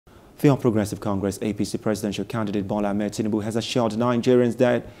The All Progressive Congress APC presidential candidate Bola Ahmed Tinubu has assured Nigerians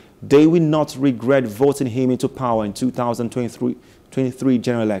that they will not regret voting him into power in 2023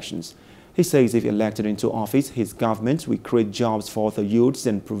 general elections. He says if elected into office, his government will create jobs for the youths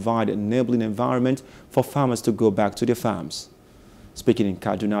and provide an enabling environment for farmers to go back to their farms. Speaking in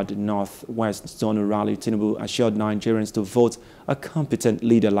Kaduna, the Northwest Zonal Rally, Tinubu assured Nigerians to vote a competent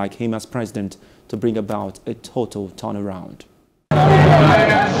leader like him as president to bring about a total turnaround. I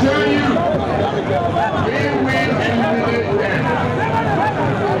assure you, we will eliminate them.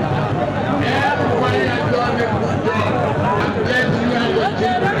 Everybody has done a good job. I'm glad you and your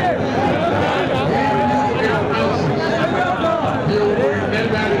children. Give you a house. You will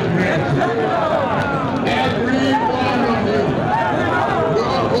never regret. Every one of you, go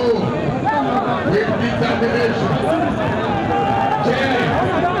home with determination. Tell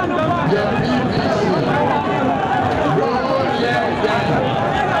your APC.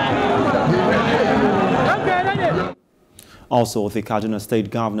 Also, the Kaduna State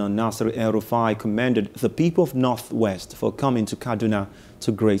Governor Nasir El-Rufai commended the people of Northwest for coming to Kaduna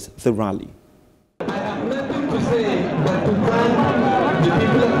to grace the rally. I have nothing to say but to thank the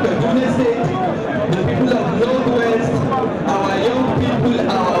people of Kaduna State, the people of Northwest, our young people,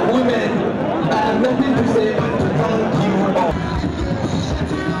 our women. I have nothing to say but to thank you all.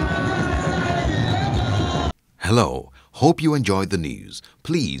 Hello, hope you enjoyed the news.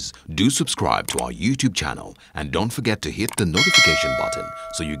 Please do subscribe to our YouTube channel and don't forget to hit the notification button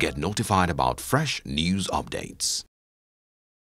so you get notified about fresh news updates.